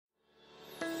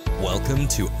Welcome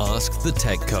to Ask the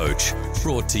Tech Coach,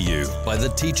 brought to you by the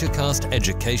TeacherCast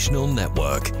Educational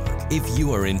Network. If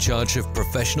you are in charge of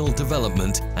professional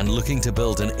development and looking to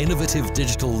build an innovative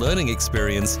digital learning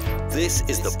experience, this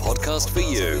is the podcast for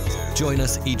you. Join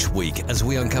us each week as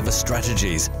we uncover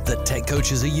strategies that tech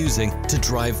coaches are using to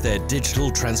drive their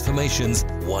digital transformations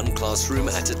one classroom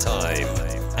at a time.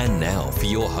 And now for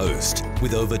your host,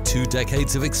 with over 2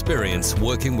 decades of experience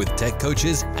working with tech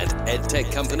coaches and ed tech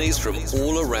companies from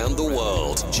all around the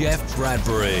world, Jeff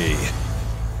Bradbury.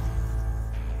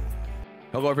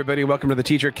 Hello, everybody. Welcome to the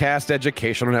TeacherCast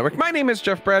Educational Network. My name is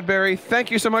Jeff Bradbury. Thank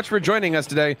you so much for joining us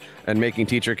today and making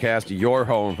TeacherCast your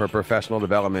home for professional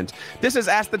development. This is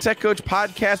Ask the Tech Coach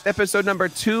podcast, episode number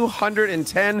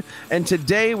 210. And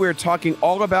today we're talking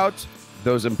all about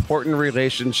those important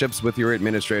relationships with your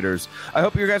administrators. I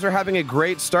hope you guys are having a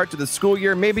great start to the school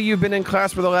year. Maybe you've been in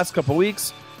class for the last couple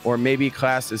weeks, or maybe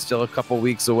class is still a couple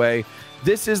weeks away.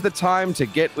 This is the time to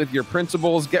get with your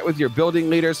principals, get with your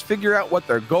building leaders, figure out what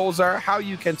their goals are, how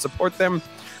you can support them.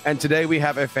 And today we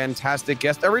have a fantastic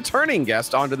guest, a returning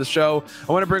guest onto the show.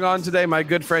 I want to bring on today my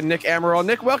good friend, Nick Amaral.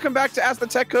 Nick, welcome back to Ask the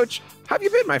Tech Coach. How have you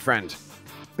been, my friend?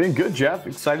 Been good, Jeff.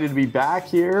 Excited to be back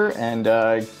here and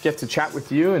get to chat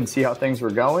with you and see how things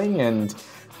were going and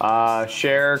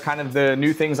share kind of the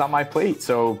new things on my plate.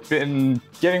 So been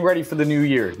getting ready for the new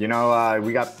year. You know,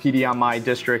 we got PD on my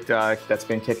district that's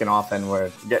been kicking off, and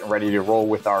we're getting ready to roll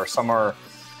with our summer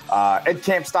ed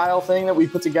camp style thing that we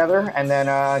put together, and then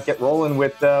get rolling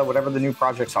with whatever the new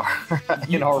projects are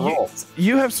in our roles.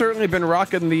 You have certainly been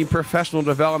rocking the professional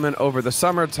development over the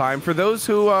summertime. For those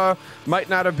who might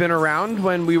not have been around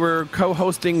when we were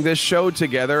co-hosting this show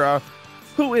together,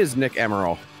 who is Nick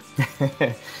Amaral?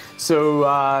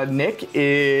 So Nick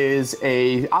is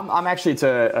I'm actually, it's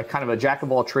a kind of a jack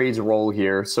of all trades role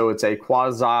here. So it's a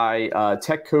quasi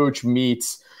tech coach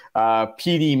meets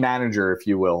PD manager, if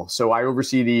you will. So I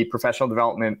oversee the professional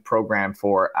development program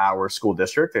for our school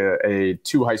district, a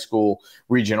 2 high school,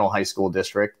 regional high school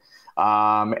district.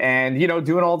 And, you know,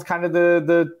 doing all kind of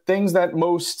the things that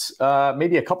most,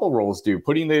 maybe a couple roles do,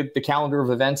 putting the calendar of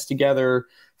events together,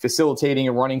 facilitating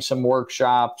and running some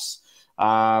workshops,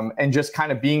 and just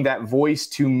kind of being that voice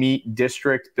to meet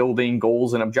district building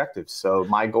goals and objectives. So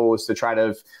my goal is to try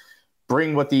to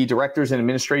bring what the directors and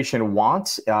administration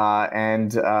want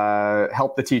and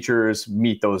help the teachers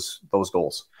meet those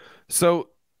goals. So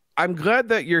I'm glad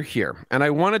that you're here, and I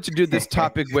wanted to do this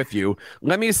topic with you.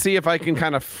 Let me see if I can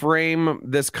kind of frame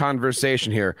this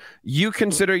conversation here. You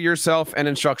consider yourself an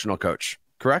instructional coach,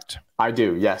 correct? I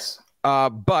do, yes.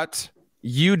 But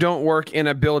you don't work in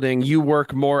a building. You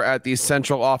work more at the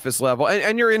central office level,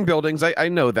 and you're in buildings. I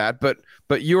know that,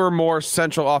 but you're more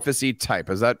central office-y type.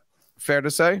 Is that fair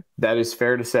to say? That is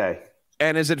fair to say.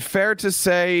 And is it fair to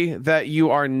say that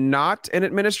you are not an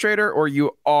administrator, or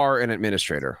you are an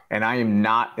administrator? And I am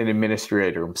not an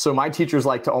administrator. So my teachers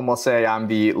like to almost say I'm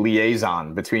the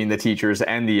liaison between the teachers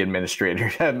and the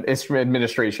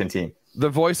administration team. The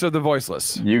voice of the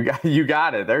voiceless. You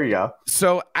got it. There you go.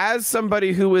 So as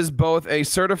somebody who is both a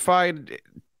certified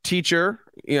teacher,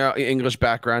 you know, English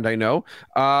background, I know,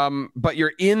 but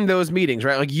you're in those meetings,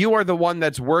 right? Like, you are the one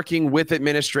that's working with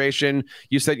administration.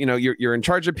 You said, you know, you're in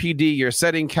charge of PD, you're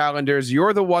setting calendars.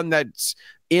 You're the one that's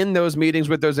in those meetings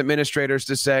with those administrators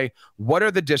to say, what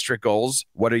are the district goals?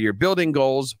 What are your building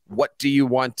goals? What do you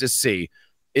want to see?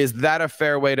 Is that a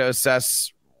fair way to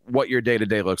assess what your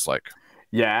day-to-day looks like?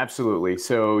 Yeah, absolutely.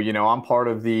 So, you know, I'm part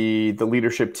of the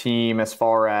leadership team as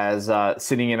far as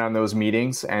sitting in on those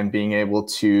meetings and being able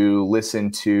to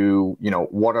listen to, you know,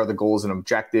 what are the goals and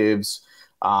objectives?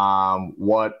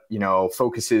 What, you know,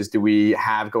 focuses do we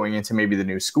have going into maybe the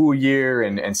new school year,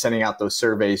 and sending out those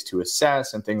surveys to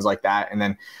assess and things like that. And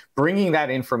then bringing that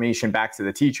information back to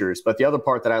the teachers. But the other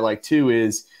part that I like too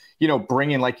is, you know,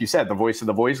 bringing, like you said, the voice of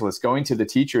the voiceless, going to the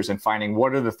teachers and finding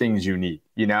what are the things you need,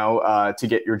 you know, to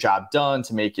get your job done,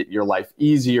 to make your life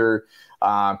easier,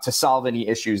 to solve any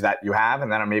issues that you have.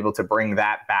 And then I'm able to bring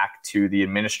that back to the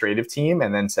administrative team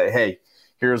and then say, hey,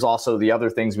 here's also the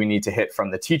other things we need to hit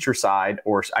from the teacher side,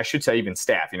 or I should say even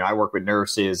staff. You know, I work with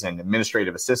nurses and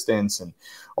administrative assistants and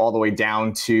all the way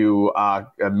down to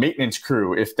a maintenance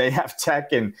crew if they have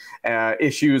tech and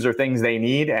issues or things they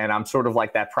need. And I'm sort of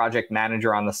like that project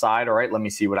manager on the side. All right, let me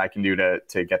see what I can do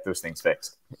to get those things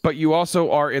fixed. But you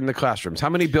also are in the classrooms. How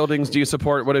many buildings do you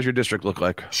support? What does your district look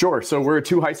like? Sure. So we're a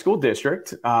 2 high school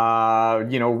district,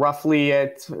 you know, roughly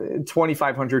at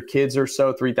 2,500 kids or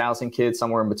so, 3,000 kids,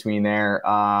 somewhere in between there.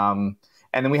 And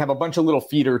then we have a bunch of little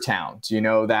feeder towns, you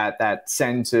know, that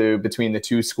send to between the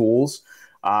 2 schools.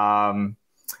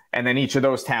 And then each of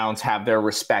those towns have their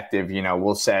respective,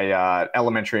 we'll say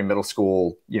elementary and middle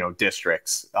school,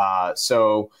 districts.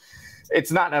 So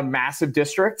it's not a massive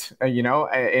district,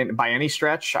 by any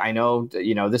stretch. I know,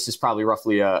 this is probably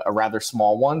roughly a rather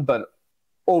small one, but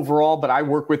I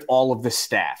work with all of the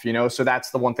staff, so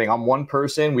that's the one thing. I'm one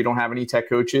person. We don't have any tech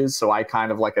coaches. So I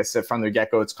kind of, like I said, from the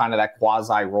get-go, it's kind of that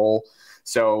quasi role.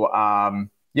 So,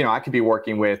 I could be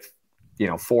working with,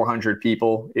 400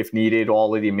 people if needed,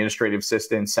 all of the administrative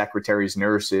assistants, secretaries,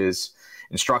 nurses,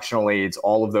 instructional aides,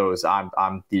 all of those.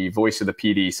 I'm the voice of the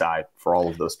PD side for all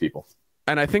of those people.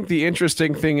 And I think the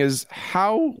interesting thing is,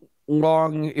 how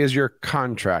long is your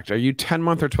contract? Are you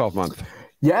 10-month or 12-month?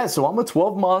 Yeah, so I'm a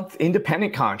 12-month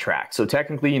independent contract. So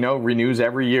technically, renews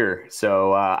every year.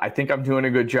 So I think I'm doing a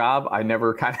good job. I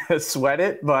never kind of sweat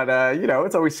it, but,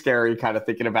 it's always scary kind of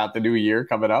thinking about the new year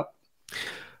coming up.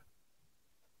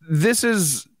 This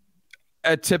is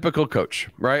a typical coach,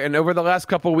 right? And over the last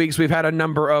couple of weeks, we've had a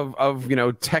number of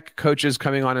tech coaches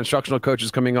coming on, instructional coaches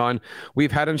coming on.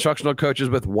 We've had instructional coaches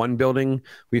with one building.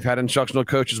 We've had instructional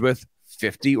coaches with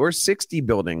 50 or 60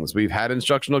 buildings. We've had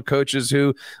instructional coaches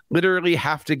who literally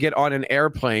have to get on an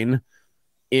airplane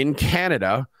in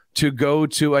Canada to go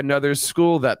to another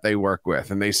school that they work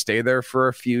with, and they stay there for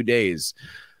a few days.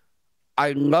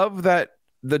 I love that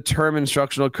the term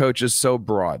instructional coach is so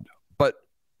broad.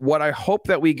 What I hope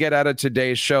that we get out of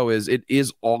today's show is it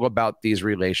is all about these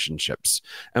relationships.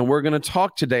 And we're going to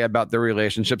talk today about the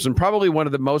relationships, and probably one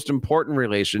of the most important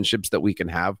relationships that we can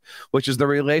have, which is the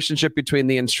relationship between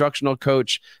the instructional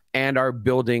coach and our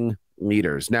building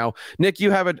leaders. Now, Nick, you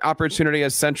have an opportunity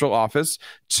as central office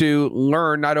to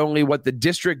learn not only what the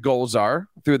district goals are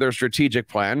through their strategic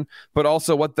plan, but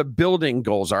also what the building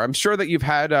goals are. I'm sure that you've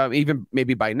had, even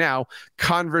maybe by now,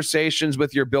 conversations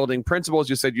with your building principals.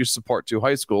 You said you support 2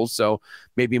 high schools, so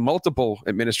maybe multiple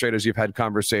administrators you've had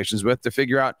conversations with to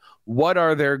figure out what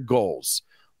are their goals.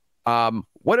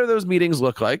 What do those meetings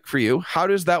look like for you? How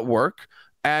does that work?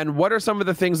 And what are some of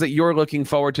the things that you're looking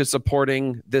forward to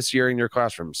supporting this year in your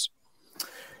classrooms?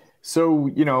 So,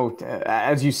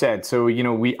 as you said,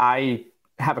 I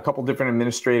have a couple different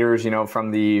administrators,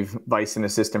 from the vice and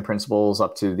assistant principals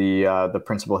up to the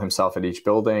principal himself at each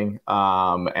building.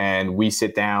 And we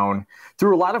sit down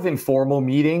through a lot of informal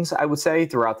meetings, I would say,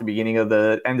 throughout the beginning of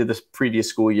the end of the previous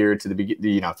school year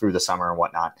to through the summer and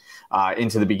whatnot,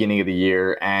 into the beginning of the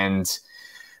year. And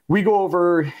we go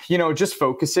over, just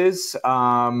focuses.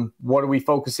 What are we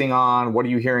focusing on? What are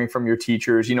you hearing from your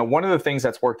teachers? One of the things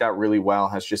that's worked out really well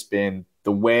has just been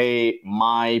the way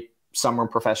my summer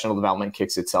professional development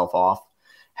kicks itself off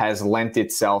has lent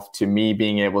itself to me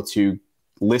being able to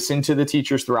listen to the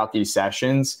teachers throughout these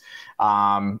sessions,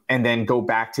 and then go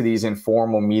back to these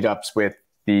informal meetups with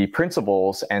the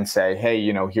principals and say, hey,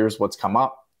 here's what's come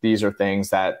up. These are things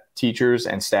that teachers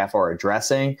and staff are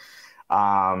addressing.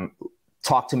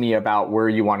 Talk to me about where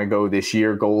you want to go this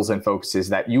year, goals and focuses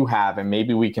that you have, and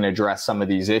maybe we can address some of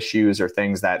these issues or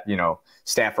things that,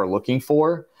 staff are looking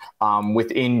for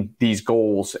within these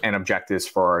goals and objectives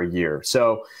for our year.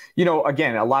 So,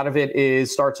 again, a lot of it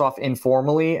starts off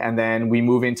informally, and then we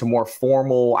move into more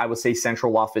formal, I would say,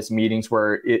 central office meetings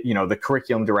where, the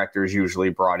curriculum director is usually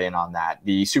brought in on that.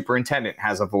 The superintendent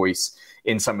has a voice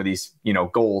in some of these,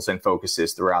 goals and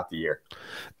focuses throughout the year.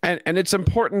 And it's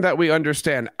important that we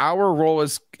understand our role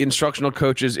as instructional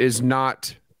coaches is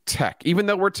not tech. Even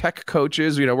though we're tech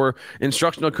coaches, we're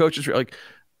instructional coaches. Like,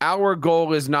 our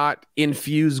goal is not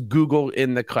infuse Google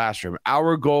in the classroom.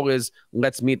 Our goal is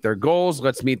let's meet their goals,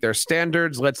 let's meet their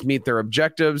standards, let's meet their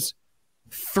objectives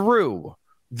through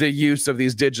the use of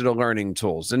these digital learning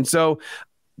tools. And so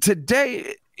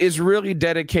today is really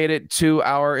dedicated to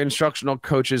our instructional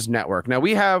coaches network. Now,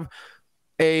 we have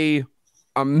a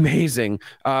amazing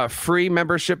free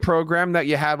membership program that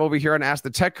you have over here on Ask the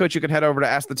Tech Coach. You can head over to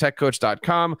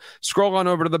askthetechcoach.com. Scroll on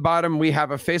over to the bottom. We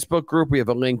have a Facebook group. We have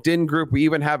a LinkedIn group. We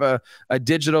even have a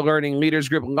digital learning leaders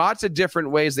group. Lots of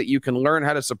different ways that you can learn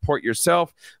how to support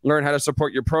yourself, learn how to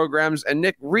support your programs. And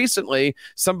Nick, recently,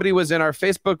 somebody was in our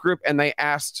Facebook group and they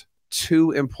asked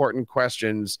 2 important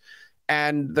questions.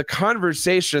 And the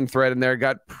conversation thread in there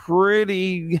got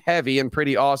pretty heavy and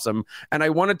pretty awesome. And I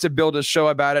wanted to build a show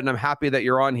about it, and I'm happy that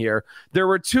you're on here. There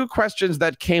were 2 questions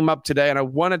that came up today, and I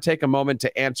want to take a moment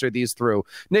to answer these through.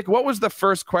 Nick, what was the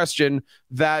first question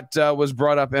that was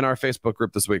brought up in our Facebook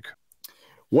group this week?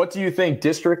 What do you think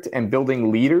district and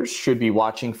building leaders should be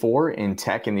watching for in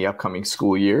tech in the upcoming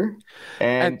school year?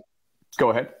 And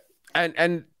go ahead.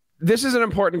 And this is an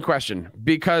important question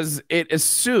because it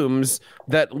assumes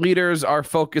that leaders are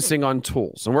focusing on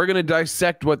tools. And we're going to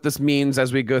dissect what this means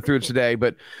as we go through today.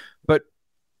 But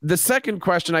The second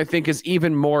question, I think, is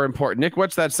even more important. Nick,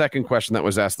 what's that second question that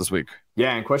was asked this week?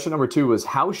 Yeah, and question number 2 was,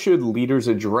 how should leaders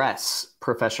address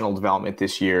professional development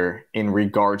this year in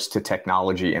regards to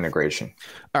technology integration?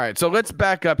 All right, so let's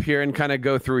back up here and kind of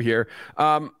go through here.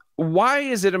 Why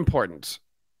is it important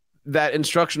that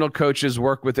instructional coaches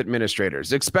work with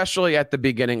administrators, especially at the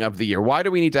beginning of the year? Why do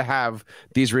we need to have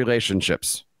these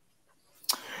relationships?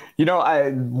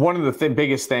 One of the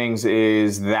biggest things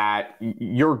is that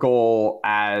your goal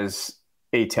as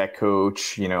a tech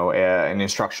coach, an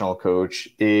instructional coach,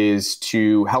 is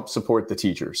to help support the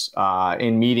teachers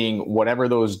in meeting whatever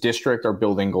those district or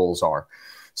building goals are.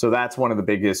 So that's one of the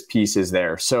biggest pieces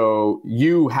there. So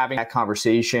you having that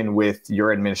conversation with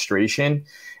your administration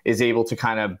is able to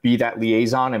kind of be that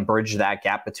liaison and bridge that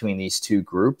gap between these two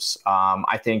groups.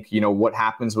 I think, what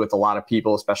happens with a lot of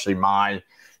people, especially my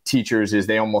teachers, is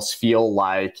they almost feel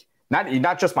like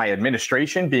not just my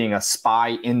administration being a spy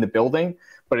in the building,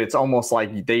 but it's almost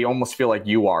like they almost feel like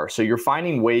you are. So you're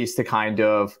finding ways to kind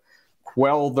of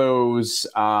quell those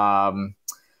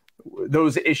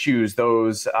issues,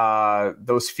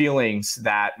 those feelings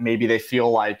that maybe they feel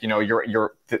like,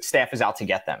 the staff is out to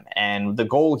get them. And the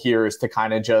goal here is to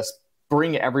kind of just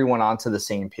bring everyone onto the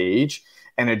same page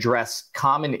and address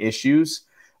common issues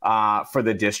for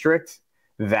the district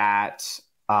that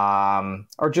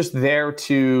are just there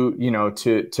to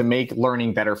make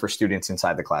learning better for students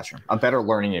inside the classroom, a better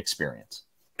learning experience.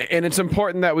 And it's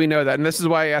important that we know that. And this is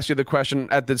why I asked you the question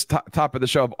at the top of the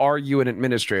show of, are you an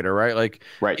administrator, right? Like,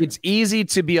 right. It's easy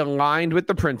to be aligned with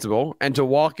the principal and to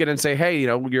walk in and say, hey,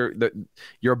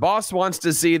 your boss wants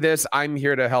to see this. I'm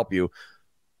here to help you.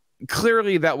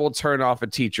 Clearly that will turn off a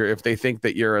teacher if they think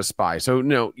that you're a spy. So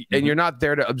no, and you're not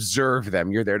there to observe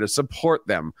them. You're there to support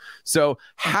them. So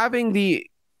having the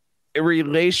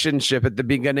relationship at the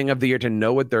beginning of the year to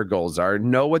know what their goals are,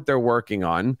 know what they're working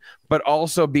on, but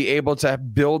also be able to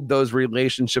build those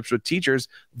relationships with teachers,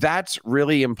 that's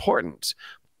really important.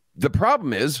 The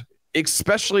problem is,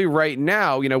 especially right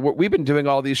now, we've been doing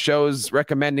all these shows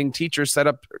recommending coaches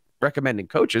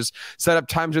set up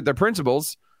times with their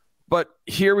principals, but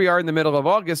here we are in the middle of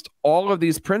August, all of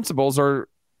these principals are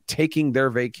taking their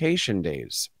vacation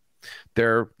days.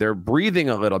 They're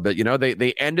breathing a little bit.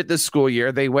 They ended the school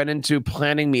year. They went into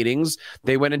planning meetings.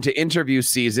 They went into interview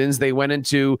seasons. They went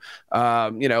into,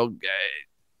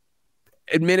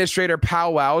 administrator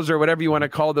powwows or whatever you want to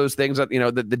call those things that,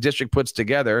 that the district puts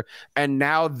together. And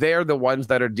now they're the ones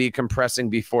that are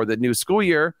decompressing before the new school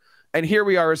year. And here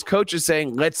we are as coaches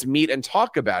saying, let's meet and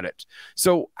talk about it.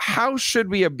 So how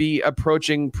should we be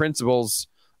approaching principals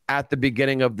at the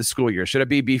beginning of the school year? Should it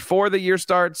be before the year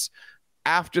starts?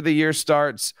 After the year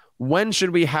starts? When should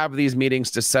we have these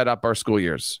meetings to set up our school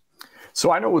years?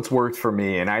 So I know what's worked for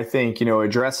me. And I think,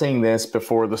 addressing this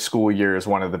before the school year is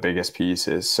one of the biggest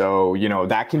pieces. So,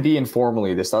 that can be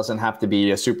informally. This doesn't have to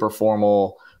be a super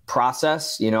formal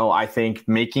process. I think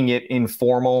making it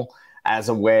informal as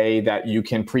a way that you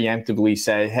can preemptively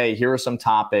say, hey, here are some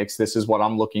topics. This is what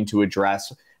I'm looking to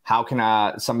address. How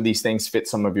can some of these things fit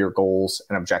some of your goals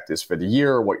and objectives for the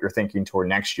year, or what you're thinking toward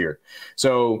next year?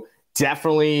 So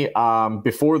definitely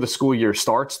before the school year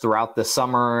starts, throughout the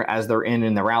summer, as they're in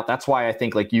and they're out. That's why I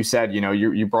think, like you said,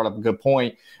 you brought up a good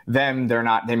point. They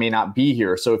may not be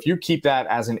here. So if you keep that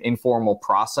as an informal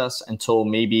process until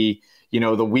maybe,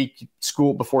 the week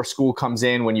before school comes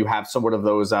in, when you have somewhat of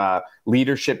those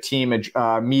leadership team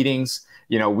meetings,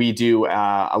 we do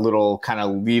a little kind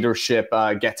of leadership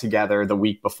get together the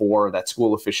week before that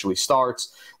school officially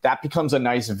starts. That becomes a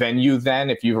nice venue then,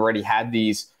 if you've already had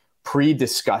these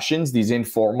pre-discussions, these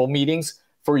informal meetings,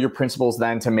 for your principals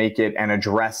then to make it and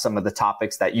address some of the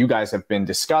topics that you guys have been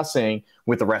discussing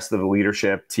with the rest of the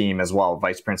leadership team as well,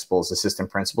 vice principals, assistant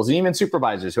principals, and even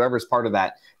supervisors, whoever's part of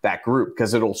that group,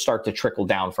 because it'll start to trickle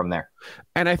down from there.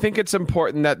 And I think it's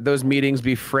important that those meetings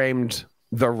be framed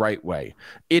the right way.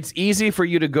 It's easy for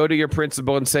you to go to your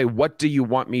principal and say, what do you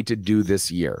want me to do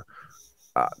this year?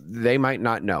 They might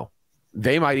not know.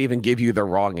 They might even give you the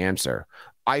wrong answer.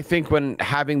 I think when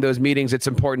having those meetings, it's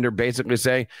important to basically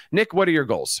say, Nick, what are your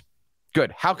goals?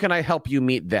 Good. How can I help you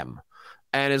meet them?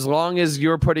 And as long as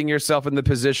you're putting yourself in the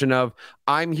position of,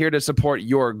 I'm here to support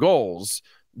your goals,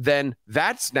 then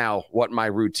that's now what my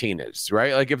routine is,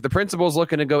 right? Like if the principal's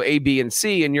looking to go A, B, and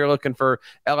C, and you're looking for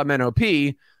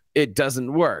LMNOP, it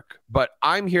doesn't work. But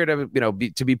I'm here to,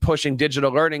 be pushing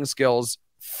digital learning skills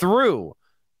through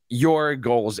your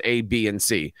goals A, B, and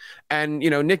C. And,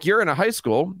 Nick, you're in a high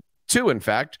school too. In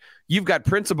fact, you've got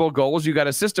principal goals, you got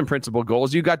assistant principal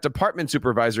goals, you got department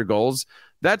supervisor goals.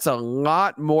 That's a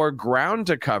lot more ground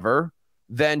to cover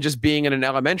than just being in an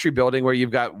elementary building where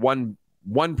you've got one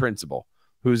principal.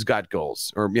 who's got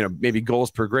goals, or, maybe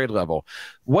goals per grade level.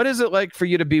 What is it like for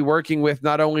you to be working with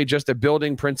not only just a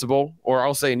building principal, or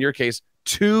I'll say in your case,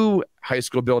 2 high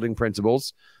school building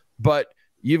principals, but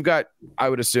you've got, I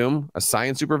would assume, a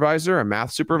science supervisor, a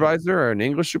math supervisor, or an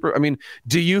English supervisor? I mean,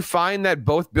 do you find that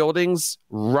both buildings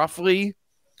roughly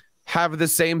have the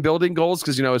same building goals?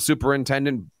 Because, a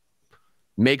superintendent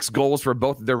makes goals for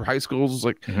both of their high schools.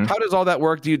 Like, how does all that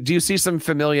work? Do you see some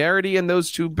familiarity in those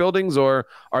 2 buildings, or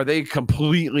are they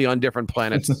completely on different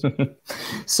planets?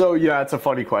 So, yeah, it's a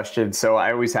funny question. So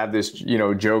I always have this,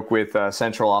 joke with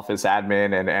central office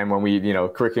admin and when we,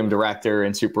 curriculum director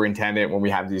and superintendent, when we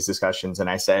have these discussions, and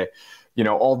I say,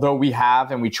 although we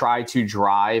have and we try to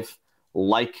drive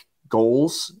like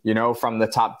goals, from the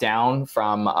top down,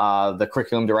 from the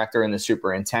curriculum director and the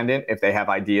superintendent, if they have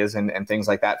ideas and things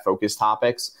like that, focus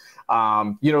topics.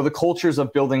 The cultures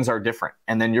of buildings are different.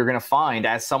 And then you're going to find,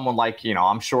 as someone like,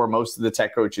 I'm sure most of the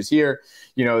tech coaches here,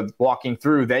 walking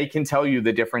through, they can tell you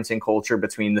the difference in culture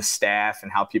between the staff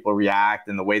and how people react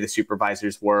and the way the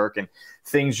supervisors work, and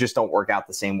things just don't work out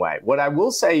the same way. What I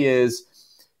will say is,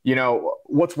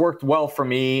 what's worked well for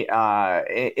me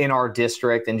in our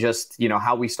district, and just,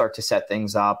 how we start to set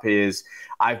things up, is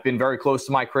I've been very close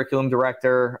to my curriculum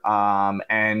director,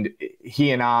 and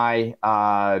he and I,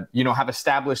 have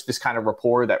established this kind of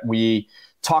rapport that we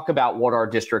talk about what our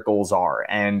district goals are.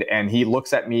 And he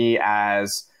looks at me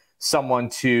as someone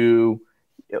to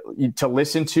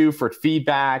listen to for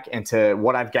feedback and to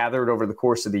what I've gathered over the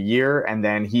course of the year. And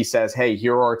then he says, hey,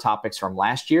 here are our topics from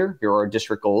last year. Here are our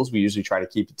district goals. We usually try to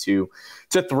keep it to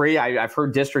 3. I've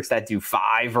heard districts that do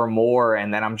 5 or more.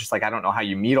 And then I'm just like, I don't know how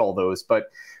you meet all those,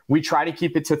 but we try to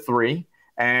keep it to 3.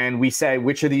 And we say,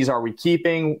 which of these are we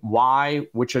keeping? Why?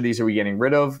 Which of these are we getting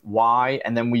rid of? Why?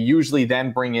 And then we usually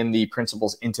then bring in the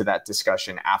principals into that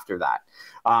discussion after that.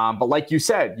 But like you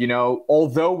said,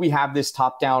 although we have this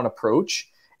top-down approach,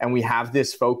 and we have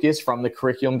this focus from the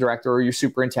curriculum director or your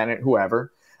superintendent,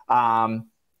 whoever,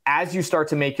 as you start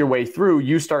to make your way through,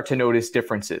 you start to notice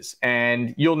differences.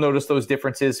 And you'll notice those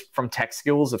differences from tech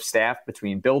skills of staff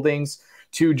between buildings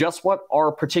to just what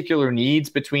are particular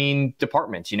needs between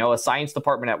departments. A science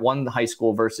department at one high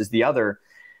school versus the other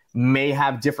may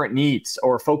have different needs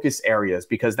or focus areas,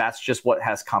 because that's just what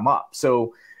has come up.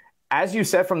 So as you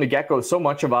said from the get-go, so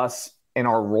much of us in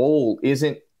our role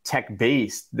isn't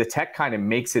tech-based. The tech kind of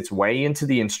makes its way into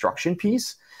the instruction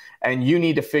piece, and you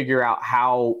need to figure out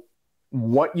how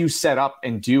what you set up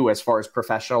and do as far as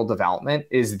professional development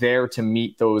is there to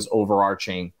meet those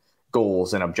overarching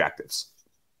goals and objectives.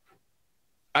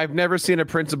 I've never seen a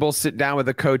principal sit down with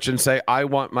a coach and say, I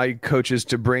want my coaches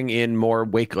to bring in more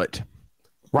Wakelet.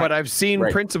 Right. But I've seen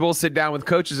principals sit down with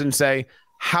coaches and say,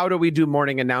 how do we do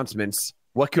morning announcements?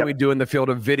 What can we do in the field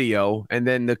of video? And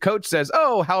then the coach says,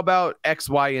 oh, how about X,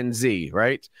 Y, and Z,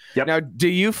 right? Now, do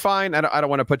you find, I don't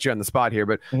want to put you on the spot here,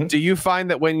 but do you find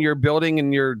that when you're building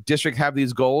and your district have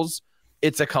these goals,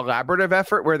 it's a collaborative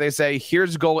effort where they say,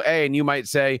 here's goal A, and you might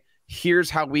say, here's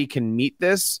how we can meet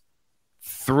this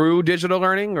through digital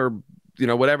learning, or,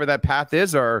 whatever that path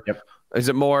is? Or is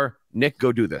it more, Nick,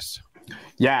 go do this?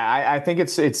 Yeah, I think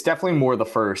it's definitely more the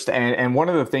first. And one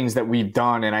of the things that we've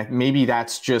done, and maybe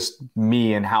that's just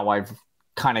me and how I've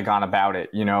kind of gone about it,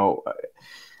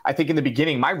 I think in the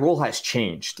beginning, my role has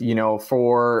changed,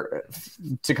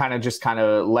 to kind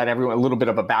of let everyone, a little bit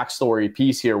of a backstory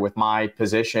piece here with my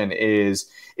position is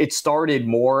it started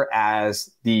more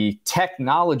as the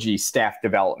technology staff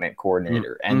development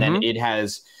coordinator. And then it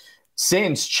has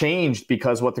since changed,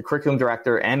 because what the curriculum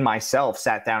director and myself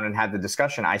sat down and had the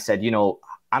discussion. I said,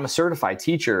 I'm a certified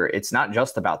teacher. It's not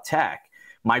just about tech.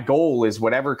 My goal is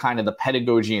whatever kind of the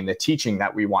pedagogy and the teaching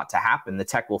that we want to happen, the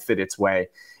tech will fit its way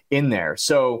in there.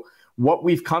 So what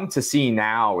we've come to see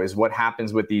now is what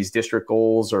happens with these district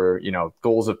goals, or,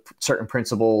 goals of certain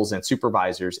principals and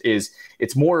supervisors, is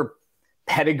it's more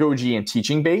pedagogy and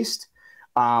teaching based.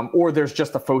 Or there's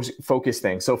just a focus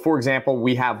thing. So for example,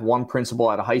 we have one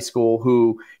principal at a high school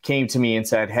who came to me and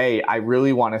said, hey, I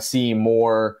really want to see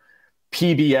more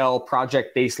PBL,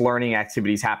 project-based learning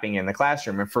activities happening in the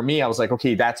classroom. And for me, I was like,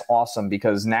 okay, that's awesome,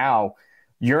 because now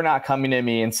you're not coming to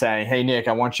me and saying, hey, Nick,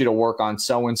 I want you to work on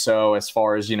so-and-so as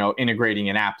far as, integrating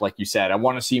an app. Like you said, I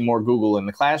want to see more Google in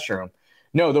the classroom.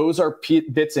 No, those are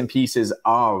bits and pieces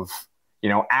of,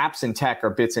 apps and tech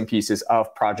are bits and pieces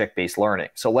of project-based learning.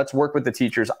 So let's work with the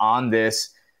teachers on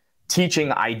this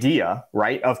teaching idea,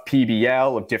 right, of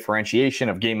PBL, of differentiation,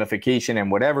 of gamification,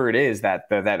 and whatever it is that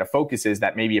a focus is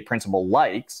that maybe a principal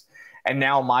likes. And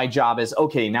now my job is,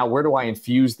 okay, now where do I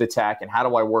infuse the tech, and how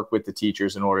do I work with the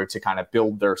teachers in order to kind of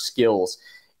build their skills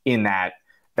in that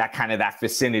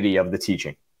vicinity of the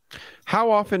teaching?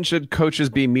 How often should coaches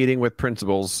be meeting with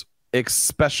principals,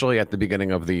 especially at the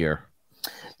beginning of the year?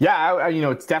 Yeah,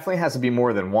 it definitely has to be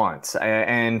more than once,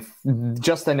 and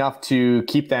just enough to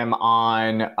keep them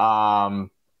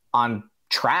on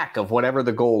track of whatever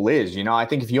the goal is. I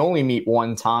think if you only meet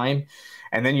one time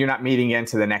and then you're not meeting again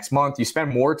to the next month, you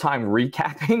spend more time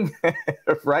recapping,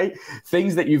 right?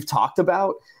 Things that you've talked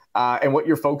about and what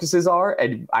your focuses are.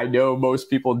 And I know most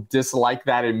people dislike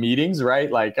that in meetings, right?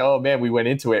 Like, oh man, we went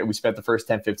into it and we spent the first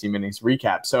 10, 15 minutes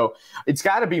recap. So it's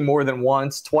got to be more than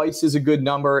once. Twice is a good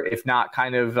number, if not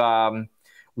kind of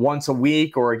once a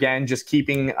week, or again, just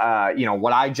keeping,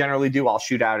 what I generally do, I'll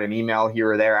shoot out an email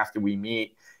here or there after we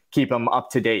meet, keep them up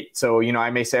to date. So,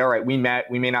 I may say, all right, we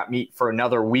met, we may not meet for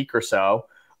another week or so,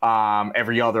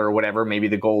 every other or whatever, maybe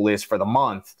the goal is for the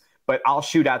month. But I'll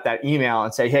shoot out that email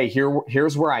and say, hey,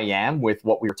 here's where I am with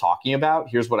what we were talking about.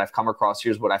 Here's what I've come across.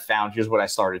 Here's what I found. Here's what I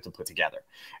started to put together.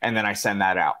 And then I send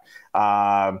that out.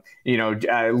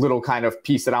 A little kind of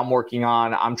piece that I'm working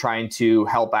on. I'm trying to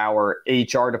help our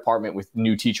HR department with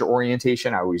new teacher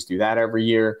orientation. I always do that every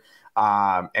year,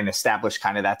 and establish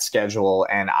kind of that schedule.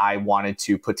 And I wanted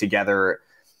to put together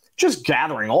just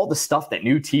gathering all the stuff that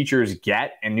new teachers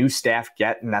get and new staff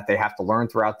get and that they have to learn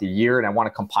throughout the year. And I want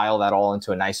to compile that all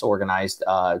into a nice organized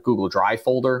Google Drive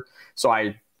folder. So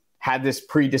I had this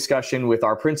pre-discussion with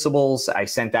our principals. I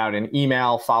sent out an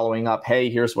email following up, hey,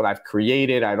 here's what I've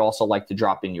created. I'd also like to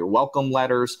drop in your welcome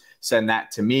letters, send that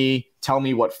to me. Tell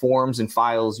me what forms and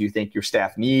files you think your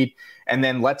staff need. And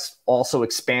then let's also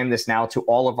expand this now to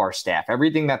all of our staff.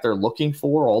 Everything that they're looking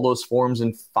for, all those forms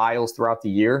and files throughout the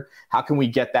year, how can we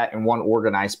get that in one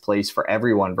organized place for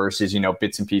everyone versus,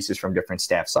 bits and pieces from different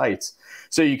staff sites?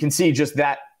 So you can see just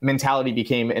that mentality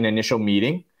became an initial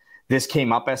meeting. This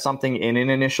came up as something in an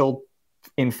initial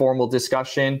informal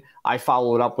discussion. I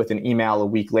followed up with an email a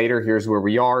week later. Here's where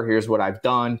we are. Here's what I've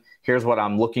done. Here's what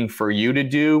I'm looking for you to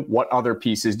do. What other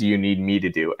pieces do you need me to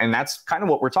do? And that's kind of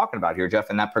what we're talking about here, Jeff,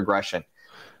 in that progression.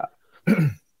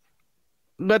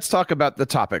 Let's talk about the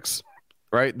topics,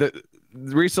 right?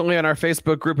 Recently on our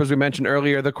Facebook group, as we mentioned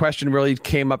earlier, the question really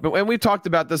came up, and we've talked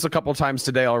about this a couple times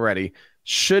today already.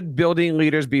 Should building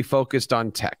leaders be focused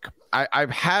on tech?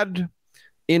 I've had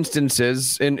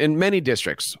instances in many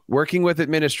districts working with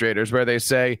administrators where they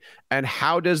say, and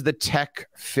how does the tech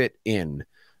fit in?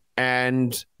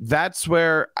 And that's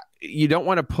where you don't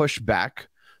want to push back,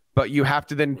 but you have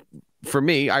to then, for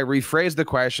me, I rephrase the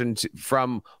question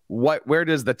from where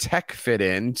does the tech fit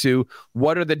in to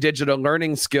what are the digital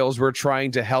learning skills we're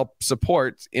trying to help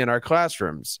support in our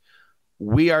classrooms?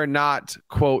 We are not,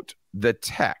 quote, the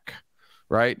tech,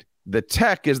 right? The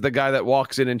tech is the guy that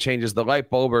walks in and changes the light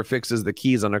bulb or fixes the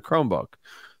keys on a Chromebook.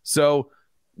 So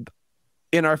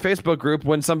in our Facebook group,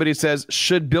 when somebody says,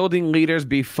 should building leaders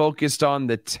be focused on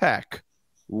the tech?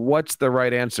 What's the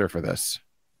right answer for this?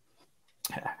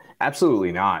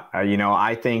 Absolutely not.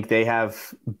 I think they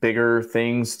have bigger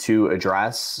things to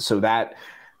address, so that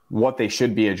what they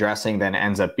should be addressing then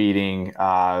ends up being,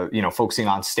 focusing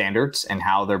on standards and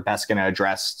how they're best going to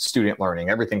address student learning.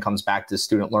 Everything comes back to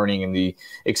student learning and the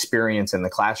experience in the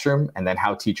classroom, and then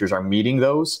how teachers are meeting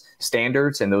those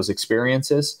standards and those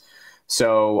experiences.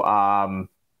 So,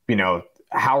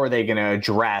 how are they going to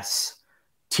address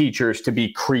teachers to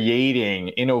be creating,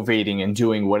 innovating, and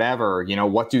doing whatever?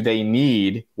 What do they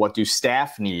need? What do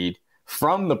staff need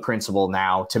from the principal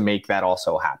now to make that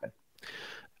also happen?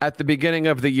 At the beginning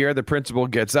of the year, the principal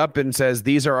gets up and says,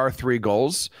 these are our 3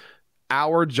 goals.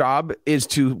 Our job is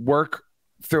to work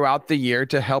throughout the year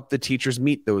to help the teachers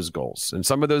meet those goals. And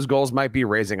some of those goals might be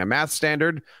raising a math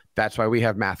standard. That's why we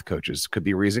have math coaches. Could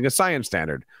be raising a science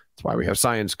standard. That's why we have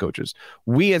science coaches.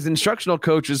 We as instructional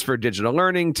coaches for digital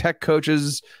learning, tech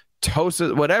coaches,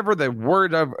 TOSA, whatever the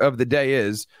word of the day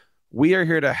is, we are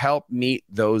here to help meet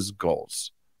those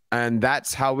goals. And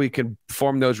that's how we can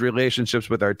form those relationships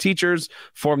with our teachers,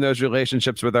 form those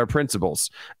relationships with our principals.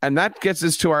 And that gets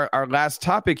us to our last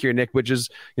topic here, Nick, which is,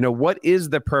 what is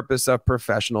the purpose of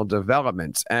professional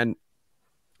development? And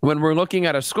when we're looking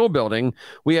at a school building,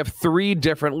 we have 3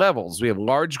 different levels. We have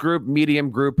large group,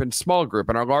 medium group, and small group.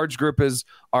 And our large group is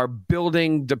our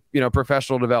building,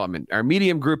 professional development. Our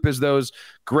medium group is those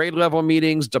grade level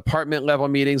meetings, department level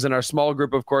meetings. And our small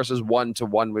group, of course, is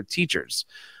one-to-one with teachers.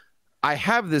 I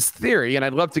have this theory, and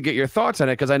I'd love to get your thoughts on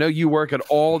it, because I know you work at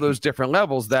all those different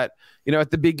levels, that, at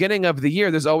the beginning of the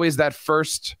year, there's always that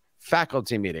first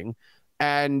faculty meeting.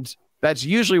 And that's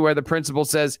usually where the principal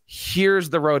says,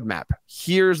 here's the roadmap,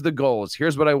 here's the goals,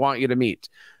 here's what I want you to meet.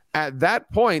 At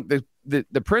that point,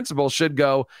 the principal should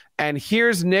go, and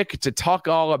here's Nick to talk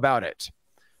all about it.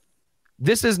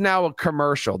 This is now a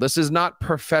commercial. This is not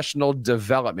professional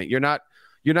development. You're not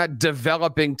You're not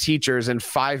developing teachers in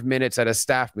 5 minutes at a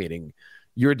staff meeting.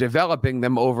 You're developing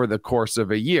them over the course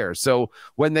of a year. So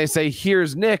when they say,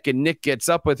 here's Nick, and Nick gets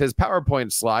up with his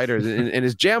PowerPoint slide or in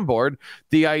his Jamboard,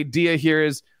 the idea here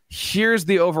is, here's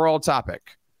the overall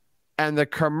topic. And the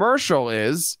commercial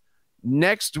is,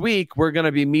 next week, we're going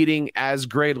to be meeting as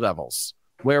grade levels,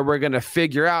 where we're going to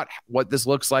figure out what this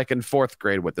looks like in 4th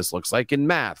grade, what this looks like in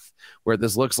math, what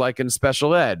this looks like in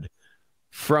special ed.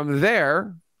 From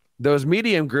there, those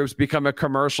medium groups become a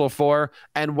commercial for,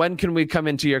 and when can we come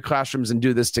into your classrooms and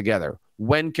do this together?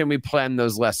 When can we plan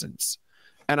those lessons?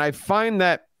 And I find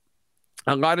that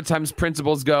a lot of times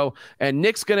principals go, and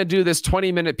Nick's going to do this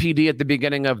 20-minute PD at the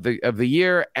beginning of the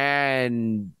year,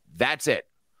 and that's it.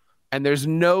 And there's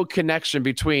no connection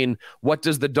between what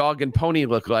does the dog and pony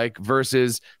look like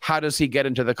versus how does he get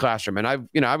into the classroom. And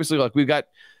obviously, look, we've got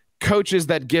coaches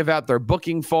that give out their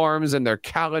booking forms and their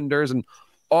calendars, and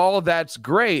all of that's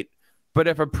great. But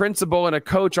if a principal and a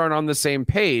coach aren't on the same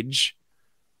page,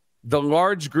 the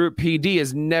large group PD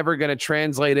is never going to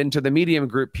translate into the medium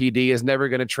group PD, is never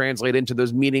going to translate into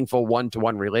those meaningful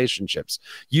one-to-one relationships.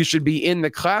 You should be in the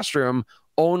classroom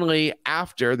only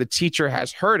after the teacher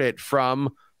has heard it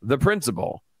from the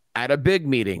principal at a big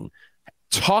meeting,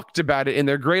 talked about it in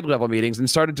their grade level meetings, and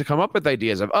started to come up with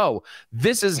ideas of, oh,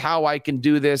 this is how I can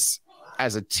do this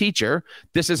as a teacher.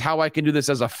 This is how I can do this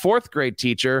as a 4th grade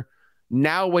teacher.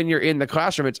 Now, when you're in the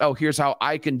classroom, it's, oh, here's how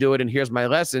I can do it, and here's my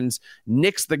lessons.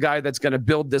 Nick's the guy that's going to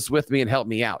build this with me and help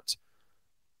me out.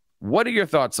 What are your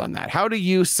thoughts on that? How do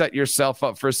you set yourself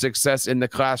up for success in the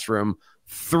classroom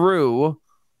through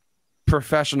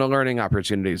professional learning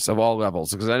opportunities of all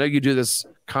levels? Because I know you do this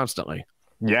constantly.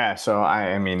 Yeah. So,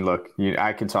 I mean, look,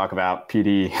 I could talk about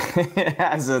PD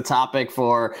as a topic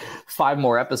for 5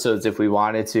 more episodes if we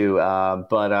wanted to.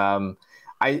 But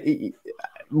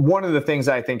one of the things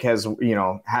I think has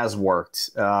worked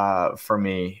for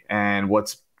me, and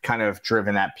what's kind of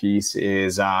driven that piece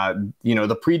is,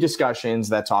 the pre-discussions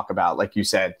that talk about, like you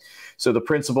said, so the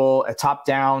principal at top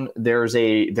down, there's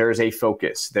a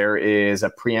focus. There is a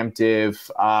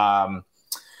preemptive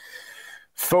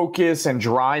focus and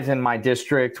drive in my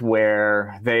district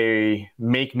where they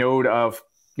make note of,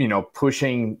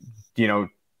 pushing,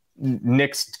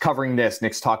 Nick's covering this,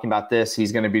 Nick's talking about this,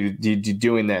 he's going to be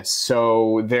doing this.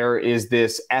 So there is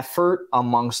this effort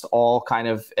amongst all kind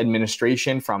of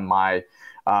administration, from my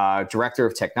director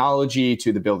of technology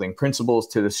to the building principals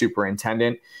to the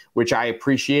superintendent, which I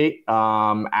appreciate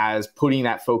as putting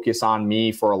that focus on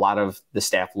me for a lot of the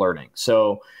staff learning.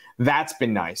 So that's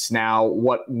been nice. Now,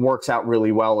 what works out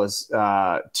really well is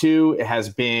too, it has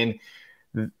been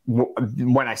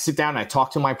when I sit down and I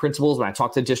talk to my principals, when I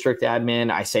talk to district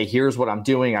admin, I say, here's what I'm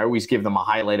doing. I always give them a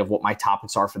highlight of what my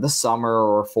topics are for the summer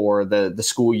or for the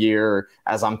school year,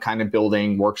 as I'm kind of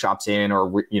building workshops in,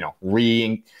 or,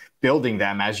 rebuilding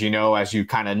them, as you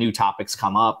kind of new topics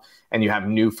come up and you have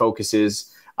new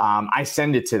focuses. I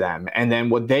send it to them. And then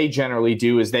what they generally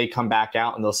do is they come back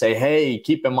out and they'll say, hey,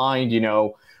 keep in mind,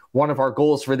 one of our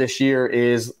goals for this year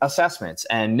is assessments.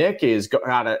 And Nick is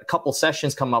got a couple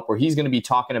sessions come up where he's going to be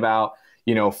talking about,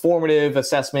 formative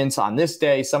assessments on this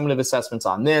day, summative assessments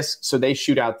on this. So they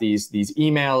shoot out these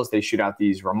emails, they shoot out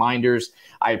these reminders.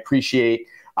 I appreciate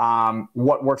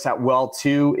what works out well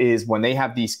too is when they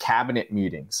have these cabinet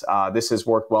meetings. This has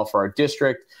worked well for our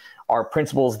district. Our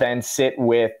principals then sit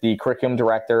with the curriculum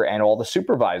director and all the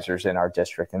supervisors in our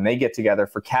district, and they get together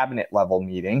for cabinet level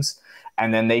meetings.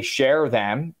 And then they share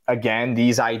them, again,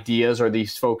 these ideas or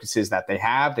these focuses that they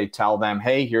have. They tell them,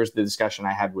 hey, here's the discussion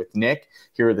I had with Nick.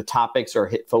 Here are the topics or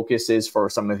hit focuses for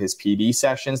some of his PD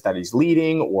sessions that he's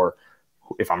leading, or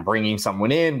if I'm bringing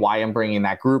someone in, why I'm bringing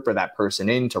that group or that person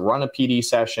in to run a PD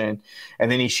session.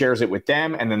 And then he shares it with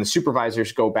them. And then the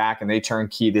supervisors go back and they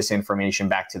turnkey this information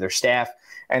back to their staff,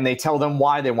 and they tell them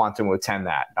why they want them to attend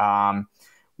that.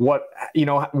 What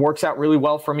works out really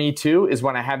well for me too is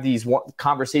when I have these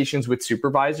conversations with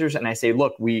supervisors and I say,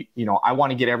 look, I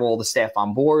want to get all the staff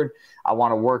on board. I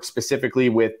want to work specifically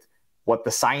with what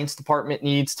the science department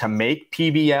needs to make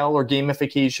PBL or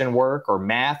gamification work, or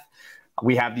math.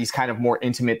 We have these kind of more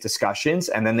intimate discussions,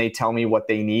 and then they tell me what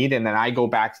they need. And then I go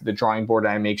back to the drawing board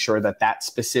and I make sure that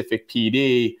specific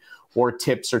PD or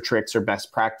tips or tricks or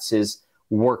best practices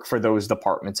work for those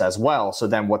departments as well. So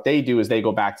then what they do is they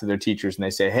go back to their teachers and they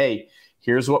say, hey,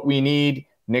 here's what we need.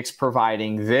 Nick's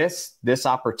providing this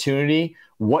opportunity.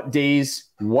 What days,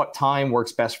 what time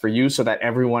works best for you so that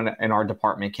everyone in our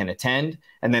department can attend?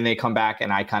 And then they come back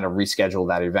and I kind of reschedule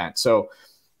that event. So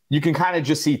you can kind of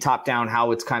just see top down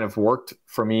how it's kind of worked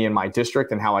for me in my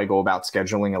district and how I go about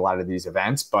scheduling a lot of these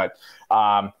events. But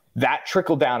that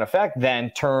trickle down effect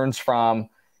then turns from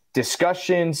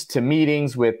discussions to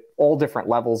meetings with all different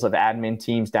levels of admin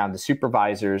teams down to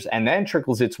supervisors, and then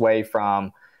trickles its way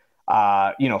from,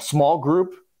 small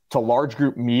group to large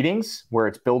group meetings where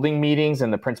it's building meetings,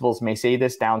 and the principals may say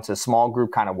this, down to small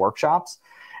group kind of workshops.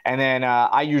 And then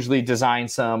I usually design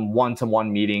some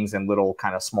one-to-one meetings and little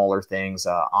kind of smaller things,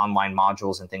 online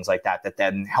modules and things like that, that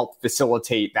then help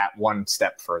facilitate that one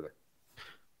step further.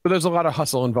 But there's a lot of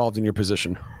hustle involved in your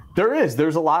position.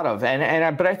 There's a lot of,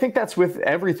 but I think that's with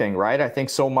everything, right? I think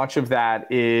so much of that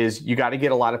is you got to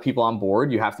get a lot of people on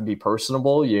board. You have to be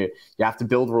personable. You have to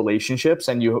build relationships,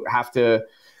 and you have to,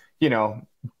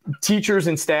 teachers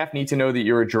and staff need to know that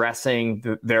you're addressing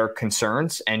their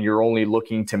concerns and you're only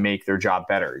looking to make their job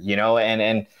better,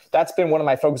 and that's been one of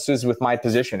my focuses with my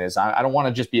position is I don't want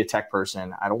to just be a tech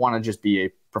person. I don't want to just be a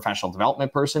professional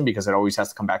development person, because it always has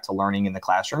to come back to learning in the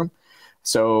classroom.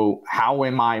 So how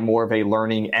am I more of a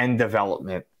learning and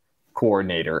development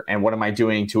coordinator? And what am I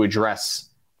doing to address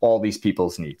all these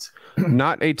people's needs?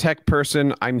 Not a tech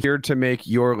person. I'm here to make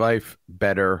your life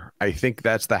better. I think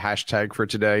that's the hashtag for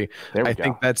today. I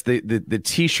think that's the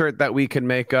t-shirt that we can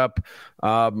make up.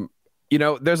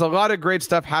 There's a lot of great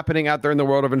stuff happening out there in the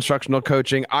world of instructional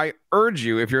coaching. I urge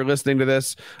you, if you're listening to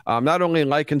this, not only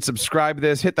like and subscribe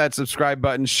this, hit that subscribe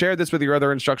button, share this with your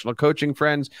other instructional coaching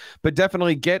friends, but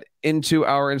definitely get into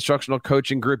our instructional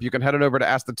coaching group. You can head on over to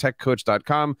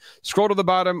AskTheTechCoach.com. Scroll to the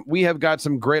bottom. We have got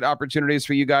some great opportunities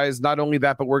for you guys. Not only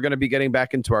that, but we're going to be getting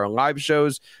back into our live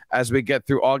shows as we get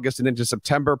through August and into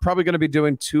September. Probably going to be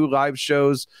doing 2 live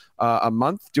shows a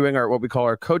month, doing what we call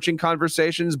our coaching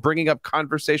conversations, bringing up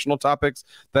conversational topics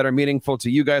that are meaningful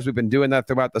to you guys. We've been doing that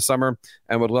throughout the summer,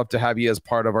 and would love to have you as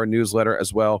part of our newsletter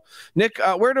as well. Nick,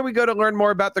 where do we go to learn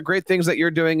more about the great things that you're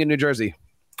doing in New Jersey?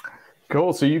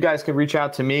 Cool. So you guys can reach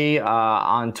out to me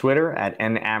on Twitter at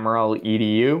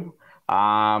 @namaral.edu.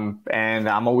 And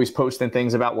I'm always posting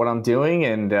things about what I'm doing,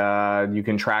 and you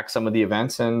can track some of the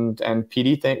events and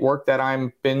PD work that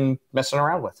I've been messing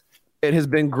around with. It has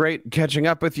been great catching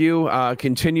up with you.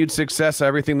 Continued success,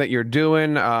 everything that you're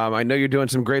doing. I know you're doing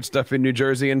some great stuff in New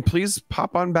Jersey, and please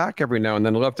pop on back every now and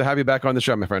then. I'd love to have you back on the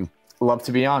show, my friend. Love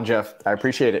to be on, Jeff. I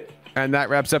appreciate it. And that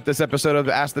wraps up this episode of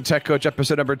Ask the Tech Coach,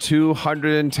 episode number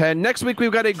 210. Next week,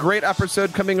 we've got a great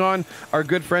episode coming on. Our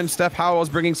good friend Steph Howell is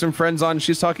bringing some friends on.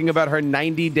 She's talking about her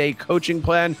 90-day coaching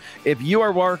plan. If you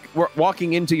are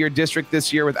walking into your district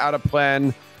this year without a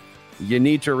plan, you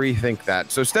need to rethink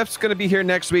that. So Steph's going to be here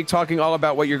next week talking all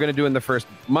about what you're going to do in the first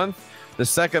month, the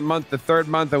second month, the third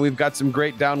month, and we've got some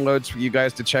great downloads for you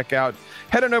guys to check out.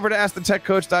 Head on over to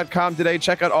AskTheTechCoach.com today.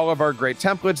 Check out all of our great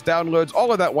templates, downloads,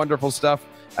 all of that wonderful stuff.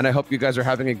 And I hope you guys are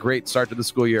having a great start to the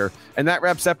school year. And that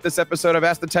wraps up this episode of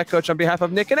Ask the Tech Coach. On behalf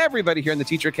of Nick and everybody here in the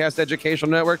TeacherCast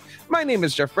Educational Network, my name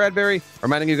is Jeff Bradbury,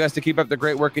 reminding you guys to keep up the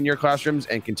great work in your classrooms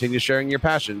and continue sharing your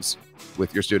passions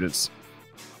with your students.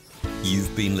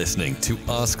 You've been listening to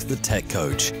Ask the Tech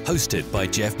Coach, hosted by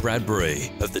Jeff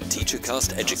Bradbury of the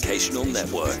TeacherCast Educational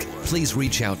Network. Please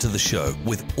reach out to the show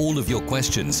with all of your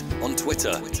questions on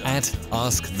Twitter at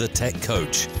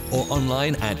AskTheTechCoach or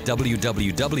online at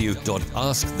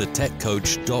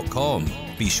www.askthetechcoach.com.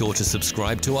 Be sure to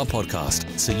subscribe to our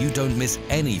podcast so you don't miss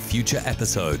any future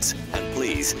episodes. And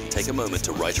please take a moment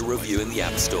to write a review in the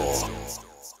App Store.